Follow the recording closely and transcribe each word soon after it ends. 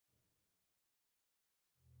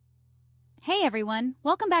Hey everyone,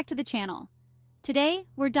 welcome back to the channel. Today,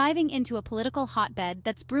 we're diving into a political hotbed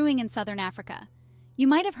that's brewing in southern Africa. You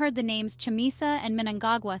might have heard the names Chamisa and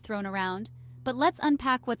Mnangagwa thrown around, but let's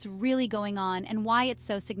unpack what's really going on and why it's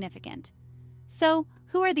so significant. So,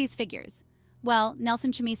 who are these figures? Well,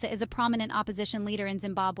 Nelson Chamisa is a prominent opposition leader in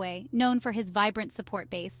Zimbabwe, known for his vibrant support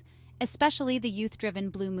base, especially the youth-driven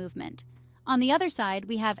Blue Movement. On the other side,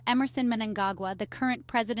 we have Emmerson Mnangagwa, the current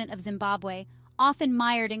president of Zimbabwe, often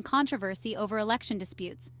mired in controversy over election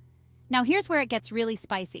disputes. Now here's where it gets really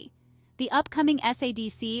spicy. The upcoming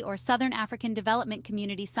SADC, or Southern African Development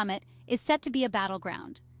Community Summit, is set to be a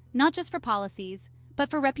battleground, not just for policies, but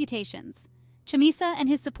for reputations. Chamisa and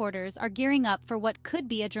his supporters are gearing up for what could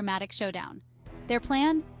be a dramatic showdown. Their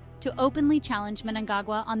plan? To openly challenge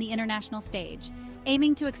Mnangagwa on the international stage,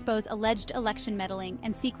 aiming to expose alleged election meddling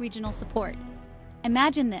and seek regional support.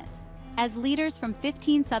 Imagine this. As leaders from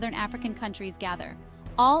 15 southern African countries gather,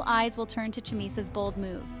 all eyes will turn to Chamisa's bold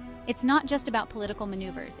move. It's not just about political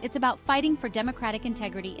maneuvers, it's about fighting for democratic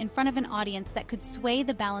integrity in front of an audience that could sway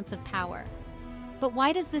the balance of power. But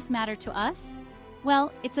why does this matter to us?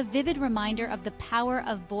 Well, it's a vivid reminder of the power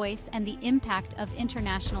of voice and the impact of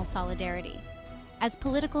international solidarity. As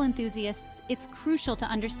political enthusiasts, it's crucial to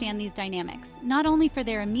understand these dynamics, not only for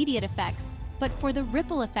their immediate effects, but for the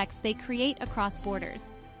ripple effects they create across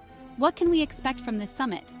borders. What can we expect from this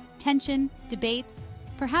summit? Tension, debates,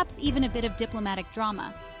 perhaps even a bit of diplomatic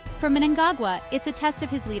drama. For Mnangagwa, it's a test of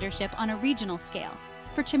his leadership on a regional scale.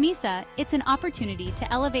 For Chamisa, it's an opportunity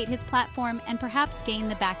to elevate his platform and perhaps gain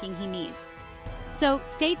the backing he needs. So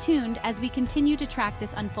stay tuned as we continue to track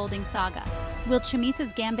this unfolding saga. Will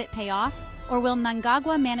Chamisa's gambit pay off, or will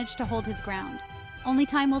Mnangagwa manage to hold his ground? Only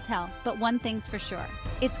time will tell, but one thing's for sure.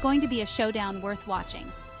 It's going to be a showdown worth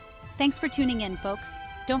watching. Thanks for tuning in, folks.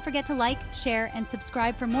 Don't forget to like, share, and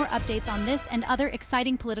subscribe for more updates on this and other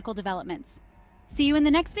exciting political developments. See you in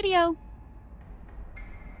the next video!